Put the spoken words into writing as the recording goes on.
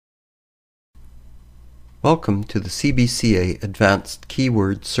Welcome to the CBCA Advanced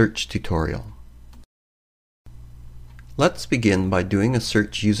Keyword Search tutorial. Let's begin by doing a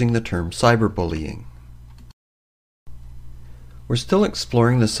search using the term cyberbullying. We're still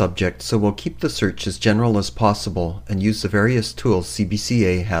exploring the subject, so we'll keep the search as general as possible and use the various tools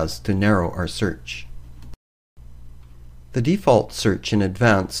CBCA has to narrow our search. The default search in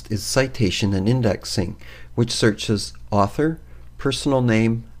Advanced is citation and indexing, which searches author, personal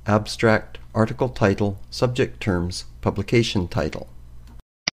name, abstract, article title, subject terms, publication title.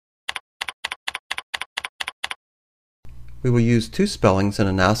 We will use two spellings and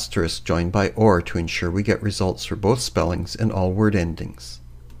an asterisk joined by or to ensure we get results for both spellings and all word endings.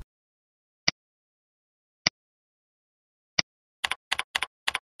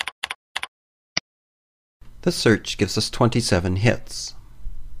 The search gives us 27 hits.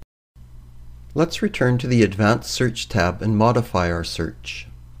 Let's return to the Advanced Search tab and modify our search.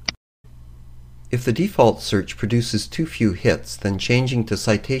 If the default search produces too few hits, then changing to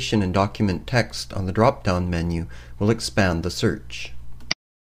citation and document text on the drop-down menu will expand the search.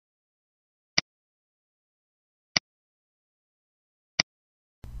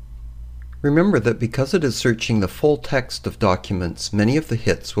 Remember that because it is searching the full text of documents, many of the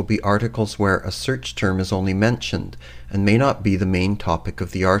hits will be articles where a search term is only mentioned and may not be the main topic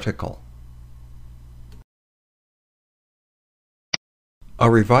of the article. Our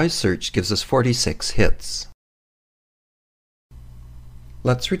revised search gives us 46 hits.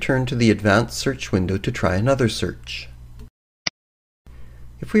 Let's return to the Advanced Search window to try another search.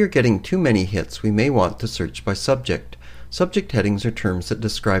 If we are getting too many hits, we may want to search by subject. Subject headings are terms that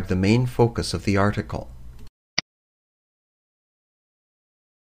describe the main focus of the article.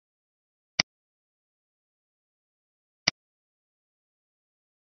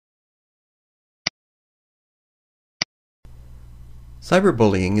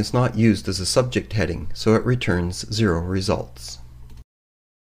 Cyberbullying is not used as a subject heading, so it returns 0 results.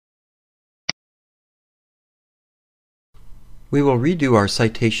 We will redo our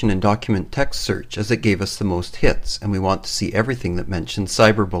citation and document text search as it gave us the most hits, and we want to see everything that mentions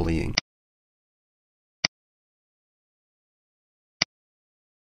cyberbullying.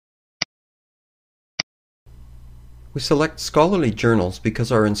 We select scholarly journals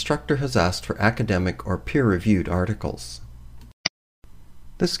because our instructor has asked for academic or peer-reviewed articles.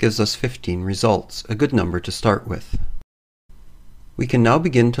 This gives us 15 results, a good number to start with. We can now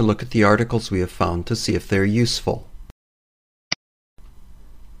begin to look at the articles we have found to see if they are useful.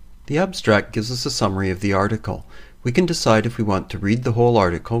 The abstract gives us a summary of the article. We can decide if we want to read the whole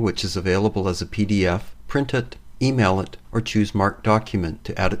article, which is available as a PDF, print it, email it, or choose Marked Document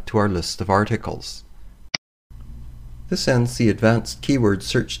to add it to our list of articles. This ends the Advanced Keyword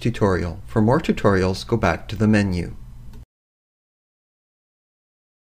Search tutorial. For more tutorials, go back to the menu.